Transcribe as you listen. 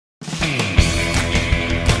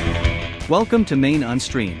Welcome to Maine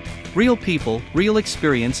Unstreamed. Real people, real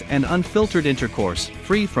experience, and unfiltered intercourse,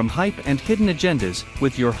 free from hype and hidden agendas,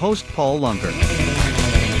 with your host Paul Lunger.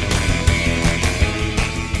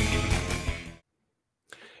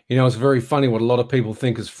 You know, it's very funny what a lot of people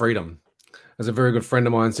think is freedom. As a very good friend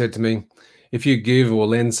of mine said to me, if you give or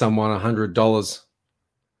lend someone $100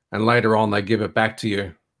 and later on they give it back to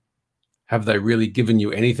you, have they really given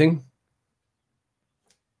you anything?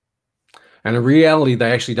 And in reality,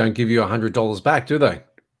 they actually don't give you $100 back, do they?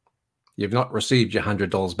 You've not received your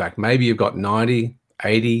 $100 back. Maybe you've got 90,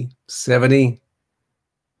 80, 70.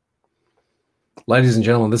 Ladies and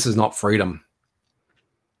gentlemen, this is not freedom.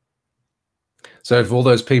 So for all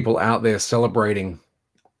those people out there celebrating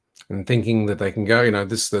and thinking that they can go,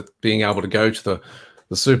 that being able to go to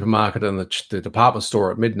the supermarket and the department store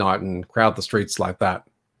at midnight and crowd the streets like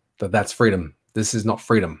that's freedom. This is not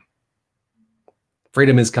freedom.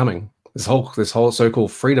 Freedom is coming. This whole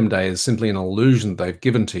so-called Freedom Day is simply an illusion they've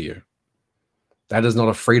given to you. That is not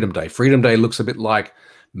a Freedom Day. Freedom Day looks a bit like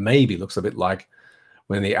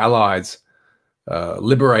when the Allies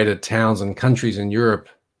liberated towns and countries in Europe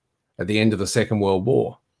at the end of the Second World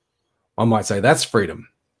War. One might say that's freedom.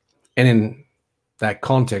 And in that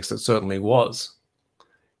context, it certainly was.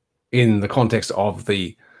 In the context of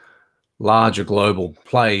the larger global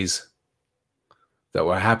plays that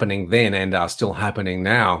were happening then and are still happening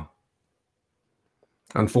now,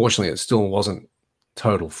 unfortunately, it still wasn't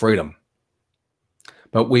total freedom.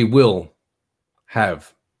 But we will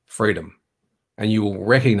have freedom, and you will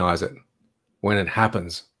recognize it when it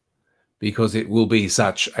happens, because it will be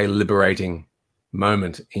such a liberating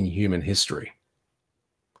moment in human history.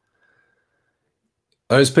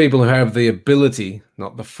 Those people who have the ability,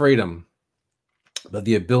 not the freedom, but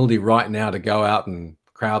the ability right now to go out and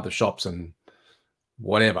crowd the shops and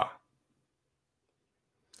whatever.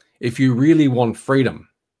 If you really want freedom,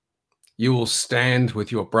 you will stand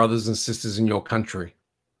with your brothers and sisters in your country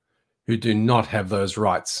who do not have those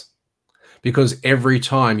rights. Because every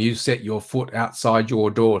time you set your foot outside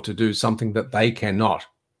your door to do something that they cannot,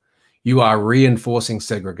 you are reinforcing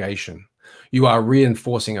segregation. You are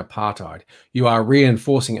reinforcing apartheid. You are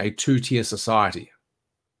reinforcing a two-tier society.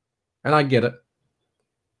 And I get it.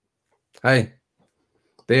 Hey,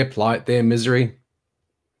 their plight, their misery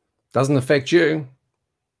doesn't affect you.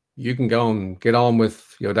 You can go and get on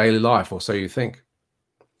with your daily life, or so you think.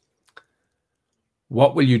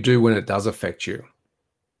 What will you do when it does affect you?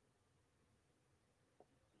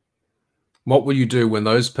 What will you do when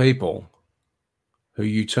those people who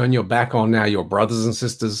you turn your back on now, your brothers and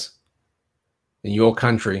sisters in your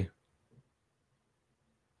country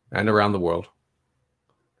and around the world,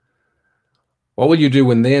 what will you do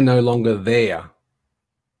when they're no longer there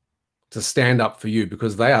to stand up for you?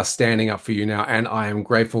 Because they are standing up for you now. And I am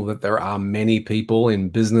grateful that there are many people in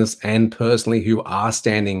business and personally who are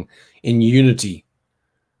standing in unity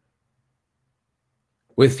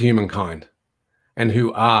with humankind and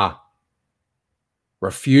who are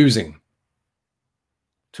refusing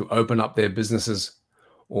to open up their businesses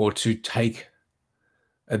or to take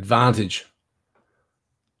advantage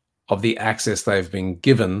of the access they've been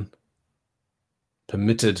given,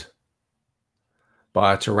 permitted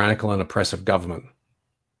by a tyrannical and oppressive government.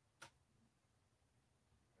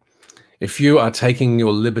 If you are taking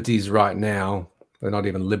your liberties right now, they're not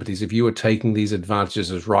even liberties, if you are taking these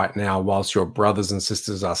advantages right now whilst your brothers and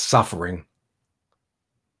sisters are suffering,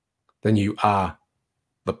 then you are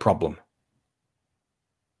the problem.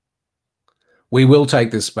 We will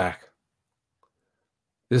take this back.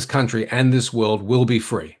 This country and this world will be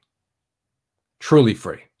free, truly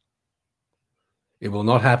free. It will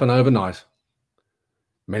not happen overnight.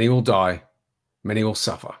 Many will die, many will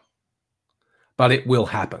suffer, but it will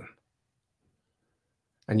happen.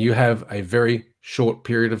 And you have a very short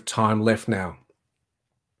period of time left now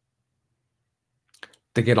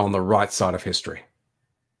to get on the right side of history.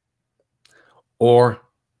 Or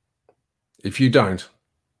if you don't,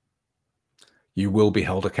 you will be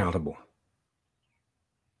held accountable.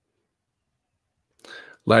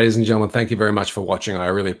 Ladies and gentlemen, thank you very much for watching. I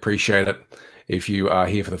really appreciate it. If you are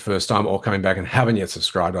here for the first time or coming back and haven't yet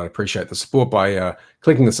subscribed, I'd appreciate the support by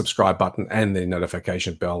clicking the subscribe button and the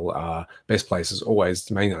notification bell. Best place is always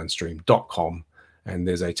maineunstreamed.com. And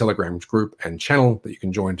there's a Telegram group and channel that you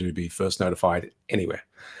can join to be first notified anywhere.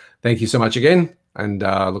 Thank you so much again, and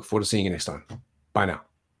look forward to seeing you next time. Bye now.